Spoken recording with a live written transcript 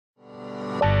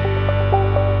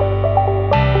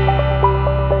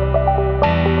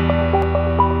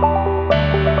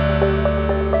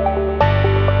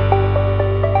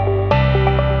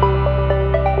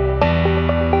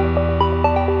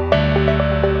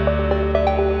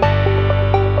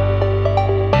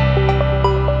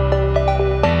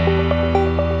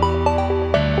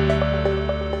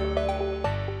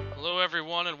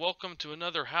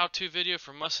how-to video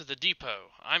from us at the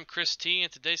depot. I'm Chris T,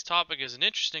 and today's topic is an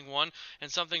interesting one and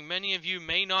something many of you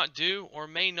may not do or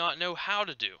may not know how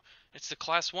to do. It's the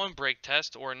Class 1 brake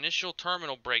test, or initial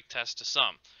terminal brake test to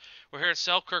some. We're here at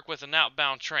Selkirk with an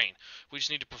outbound train. We just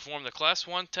need to perform the Class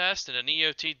 1 test and an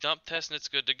EOT dump test, and it's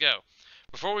good to go.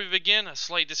 Before we begin, a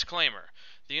slight disclaimer.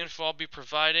 The info I'll be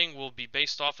providing will be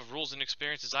based off of rules and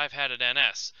experiences I've had at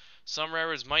NS. Some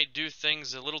railroads might do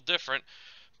things a little different,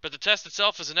 but the test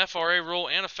itself is an FRA rule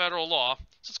and a federal law,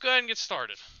 so let's go ahead and get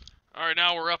started. Alright,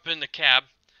 now we're up in the cab.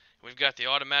 We've got the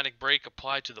automatic brake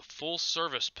applied to the full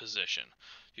service position.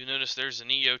 You'll notice there's an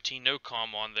EOT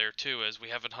no-com on there too, as we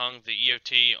haven't hung the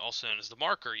EOT, also known as the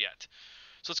marker, yet.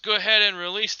 So let's go ahead and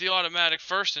release the automatic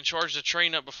first and charge the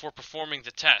train up before performing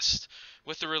the test.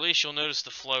 With the release, you'll notice the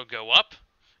flow go up,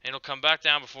 and it'll come back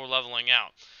down before leveling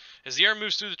out. As the air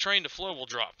moves through the train, the flow will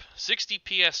drop. 60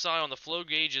 psi on the flow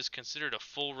gauge is considered a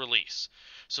full release.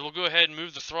 So we'll go ahead and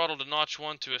move the throttle to notch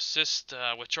 1 to assist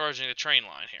with charging the train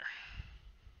line here.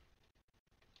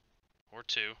 Or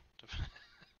 2.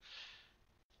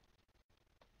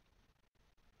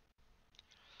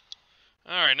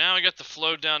 Alright, now we got the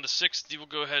flow down to 60. We'll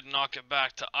go ahead and knock it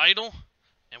back to idle.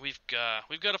 And we've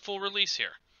got a full release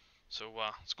here. So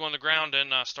let's go on the ground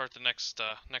and start the next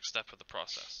step of the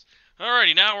process.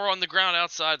 Alrighty, now we're on the ground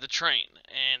outside the train,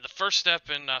 and the first step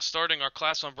in starting our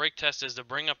Class 1 brake test is to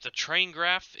bring up the train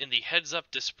graph in the heads-up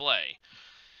display.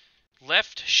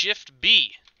 Left Shift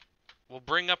B will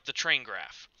bring up the train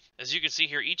graph. As you can see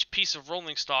here, each piece of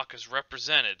rolling stock is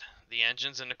represented, the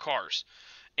engines and the cars.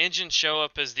 Engines show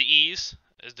up as the E's,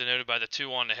 as denoted by the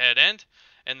 2 on the head end,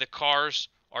 and the cars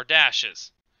are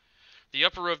dashes. The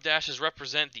upper row of dashes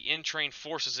represent the in-train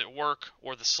forces at work,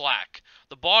 or the slack.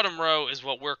 The bottom row is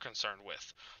what we're concerned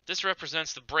with. This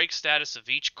represents the brake status of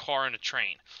each car in a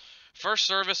train. First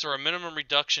service, or a minimum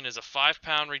reduction, is a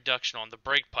 5-pound reduction on the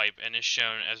brake pipe and is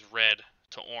shown as red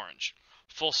to orange.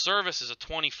 Full service is a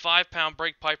 25-pound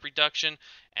brake pipe reduction,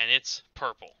 and it's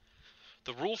purple.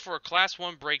 The rule for a Class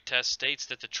 1 brake test states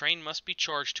that the train must be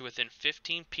charged to within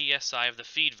 15 psi of the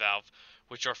feed valve,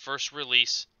 which our first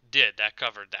release did. That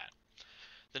covered that.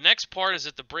 The next part is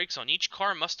that the brakes on each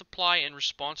car must apply in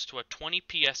response to a 20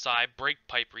 psi brake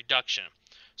pipe reduction.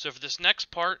 So for this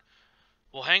next part,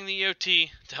 we'll hang the EOT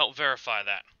to help verify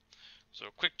that. So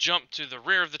a quick jump to the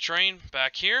rear of the train,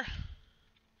 back here.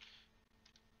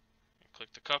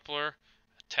 Click the coupler,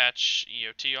 attach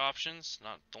EOT options.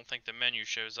 Don't think the menu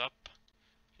shows up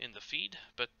in the feed,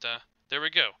 but there we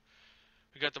go.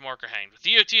 We got the marker hanged. With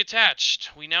EOT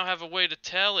attached, we now have a way to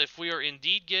tell if we are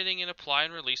indeed getting an apply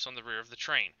and release on the rear of the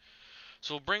train.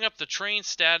 So we'll bring up the train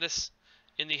status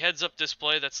in the heads-up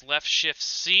display. That's Left Shift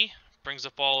C. Brings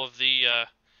up all of the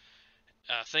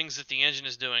things that the engine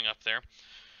is doing up there.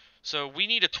 So we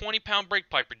need a 20-pound brake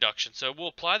pipe reduction. So we'll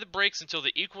apply the brakes until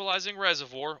the equalizing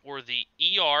reservoir, or the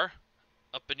ER,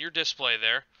 up in your display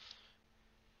there,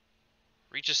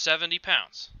 reaches 70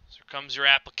 pounds. So here comes your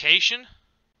application.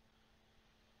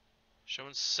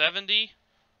 Showing 70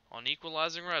 on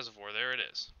equalizing reservoir. There it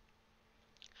is.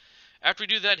 After we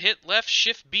do that, hit Left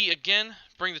Shift B again.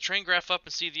 Bring the train graph up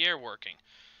and see the air working.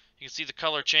 You can see the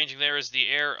color changing there as the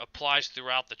air applies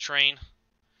throughout the train,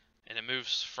 and it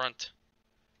moves front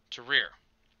to rear.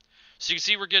 So you can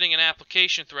see we're getting an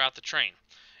application throughout the train.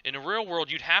 In the real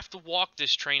world, you'd have to walk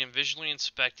this train and visually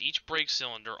inspect each brake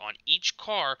cylinder on each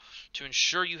car to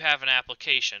ensure you have an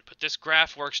application. But this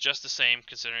graph works just the same,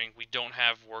 considering we don't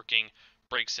have working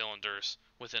brake cylinders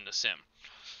within the sim.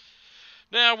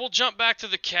 Now we'll jump back to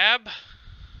the cab,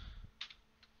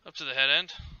 up to the head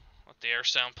end. Let the air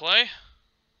sound play.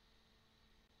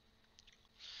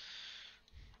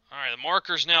 Alright, the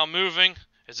marker's now moving.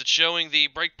 Is it showing the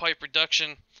brake pipe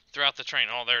reduction throughout the train?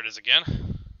 Oh, there it is again.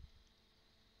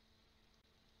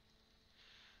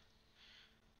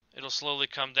 It'll slowly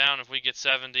come down. If we get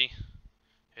 70,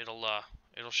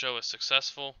 it'll show a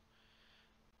successful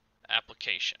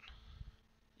application.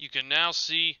 You can now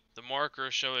see the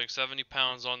marker showing 70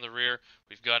 pounds on the rear.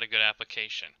 We've got a good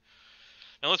application.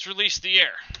 Now let's release the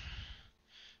air.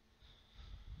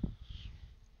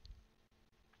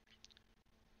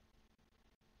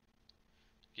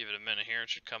 Give it a minute here. It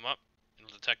should come up.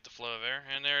 It'll detect the flow of air,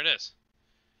 and there it is.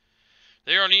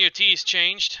 The air on EOT is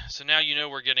changed, so now you know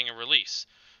we're getting a release.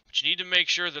 But you need to make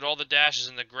sure that all the dashes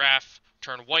in the graph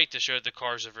turn white to show that the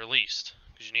cars have released,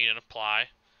 because you need an apply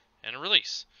and a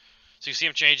release. So you see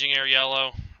them changing air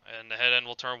yellow, and the head end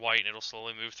will turn white, and it'll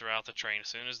slowly move throughout the train. As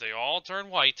soon as they all turn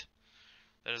white,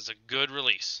 that is a good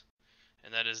release.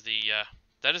 And that is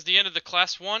the end of the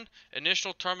Class 1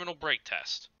 initial terminal brake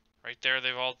test. Right there,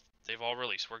 they've all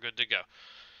released. We're good to go.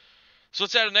 So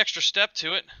let's add an extra step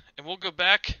to it, and we'll go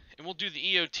back and we'll do the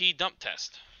EOT dump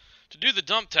test. To do the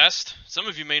dump test, some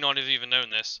of you may not have even known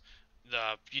this,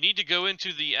 you need to go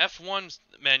into the F1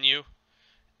 menu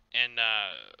and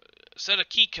set a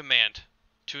key command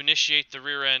to initiate the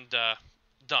rear end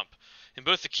dump. In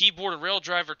both the keyboard and rail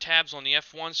driver tabs on the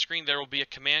F1 screen, there will be a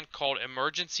command called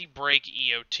Emergency Brake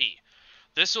EOT.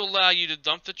 This will allow you to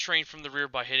dump the train from the rear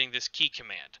by hitting this key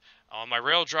command. On my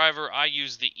rail driver, I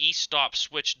use the E-stop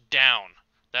switch down.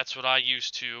 That's what I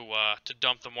use to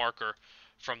dump the marker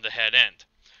from the head end.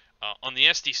 On the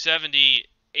SD70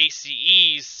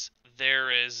 ACEs,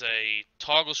 there is a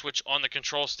toggle switch on the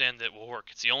control stand that will work.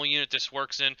 It's the only unit this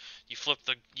works in. You flip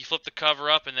the cover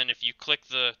up, and then if you click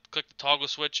the toggle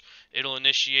switch, it'll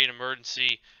initiate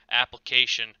emergency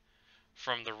application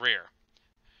from the rear.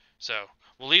 So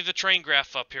we'll leave the train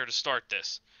graph up here to start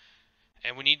this,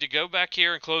 and we need to go back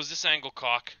here and close this angle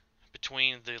cock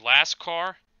between the last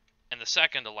car and the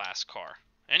second to last car.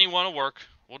 Any one will work.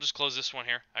 We'll just close this one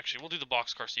here. Actually, we'll do the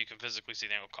box car so you can physically see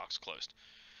the angle cock's closed.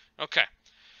 Okay.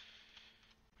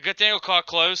 We got the angle cock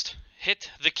closed. Hit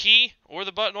the key or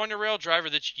the button on your rail driver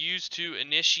that you use to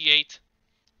initiate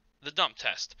the dump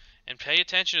test. And pay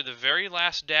attention to the very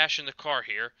last dash in the car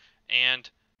here. And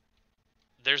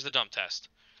there's the dump test.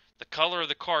 The color of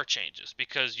the car changes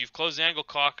because you've closed the angle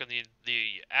cock and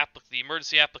the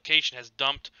emergency application has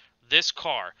dumped this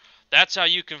car. That's how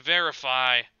you can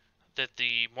verify that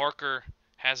the marker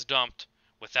has dumped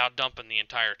without dumping the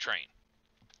entire train.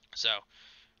 So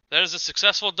that is a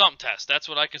successful dump test. That's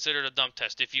what I consider a dump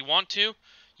test. If you want to,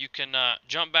 you can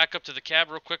jump back up to the cab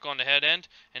real quick on the head end,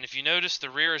 and if you notice, the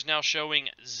rear is now showing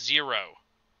 0.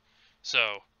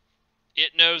 So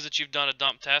it knows that you've done a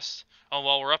dump test. Oh,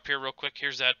 while we're up here real quick,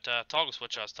 here's that toggle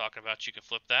switch I was talking about. You can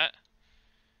flip that,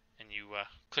 and you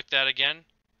click that again,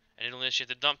 and it'll initiate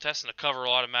the dump test, and the cover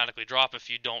will automatically drop if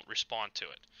you don't respond to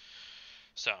it.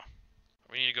 So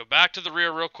we need to go back to the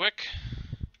rear real quick.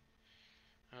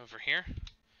 Over here.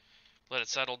 Let it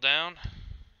settle down.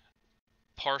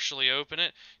 Partially open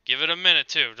it. Give it a minute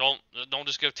too. Don't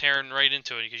just go tearing right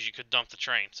into it because you could dump the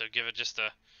train. So give it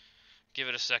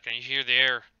a second. You hear the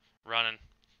air running.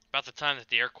 About the time that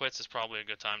the air quits is probably a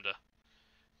good time to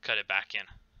cut it back in.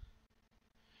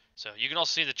 So you can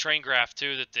also see the train graph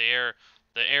too, that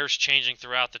the air's changing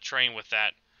throughout the train with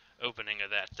that opening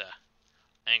of that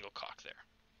angle cock there.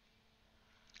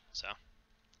 So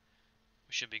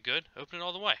we should be good. Open it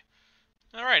all the way.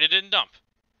 Alright, it didn't dump.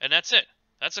 And that's it.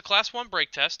 That's a Class 1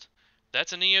 brake test.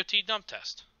 That's an EOT dump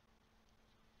test.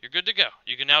 You're good to go.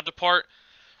 You can now depart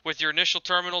with your initial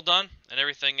terminal done and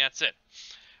everything. That's it.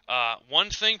 One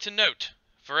thing to note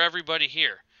for everybody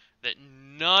here, that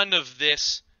none of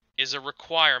this is a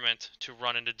requirement to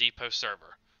run into depot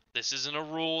server. This isn't a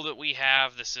rule that we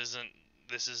have. This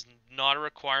is not a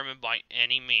requirement by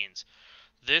any means.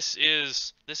 This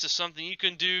is something you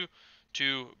can do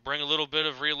to bring a little bit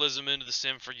of realism into the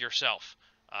sim for yourself.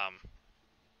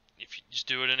 If you just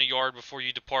do it in a yard before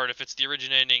you depart, if it's the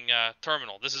originating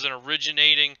terminal. This is an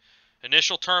originating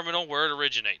initial terminal where it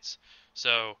originates.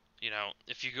 So, you know,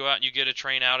 if you go out and you get a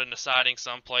train out in the siding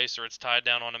someplace or it's tied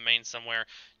down on a main somewhere,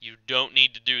 you don't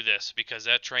need to do this because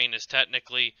that train is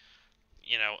technically,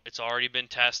 you know, it's already been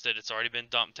tested, it's already been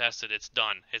dump tested, it's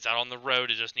done. It's out on the road,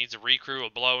 it just needs a recrew, a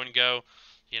blow and go,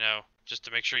 you know, just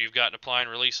to make sure you've got an apply and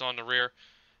release on the rear,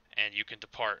 and you can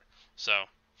depart. So,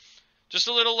 just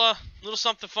a little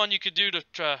something fun you could do to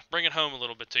try bring it home a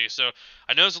little bit to you. So,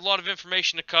 I know there's a lot of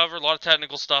information to cover, a lot of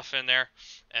technical stuff in there,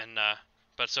 and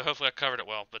but so hopefully I covered it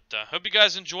well. But hope you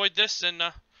guys enjoyed this, and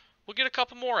we'll get a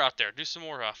couple more out there, do some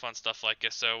more fun stuff like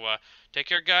this. So, take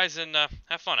care, guys, and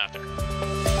have fun out there.